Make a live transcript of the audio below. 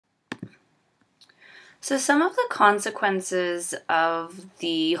So, some of the consequences of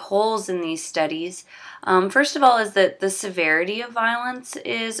the holes in these studies, first of all, is that the severity of violence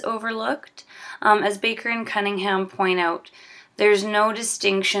is overlooked. As Baker and Cunningham point out, there's no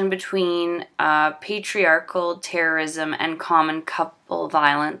distinction between patriarchal terrorism and common couple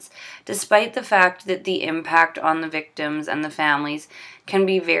violence, despite the fact that the impact on the victims and the families can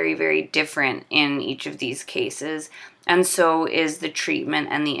be very, very different in each of these cases, and so is the treatment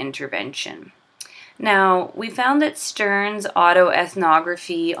and the intervention. Now, we found that Stern's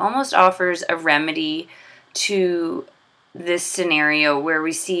autoethnography almost offers a remedy to this scenario where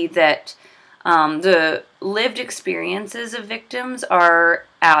we see that the lived experiences of victims are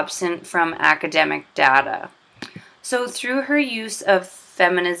absent from academic data. So, through her use of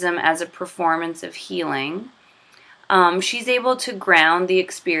feminism as a performance of healing, she's able to ground the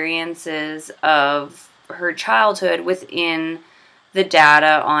experiences of her childhood within the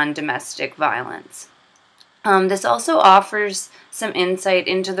data on domestic violence. This also offers some insight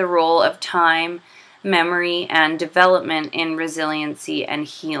into the role of time, memory, and development in resiliency and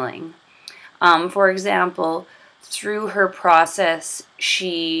healing. For example, through her process,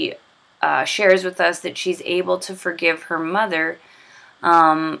 she shares with us that she's able to forgive her mother,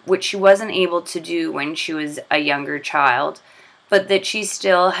 which she wasn't able to do when she was a younger child, but that she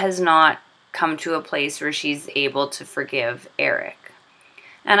still has not come to a place where she's able to forgive Eric.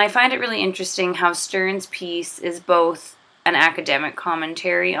 And I find it really interesting how Stern's piece is both an academic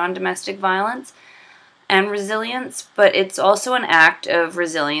commentary on domestic violence and resilience, but it's also an act of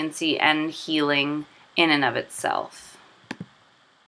resiliency and healing in and of itself.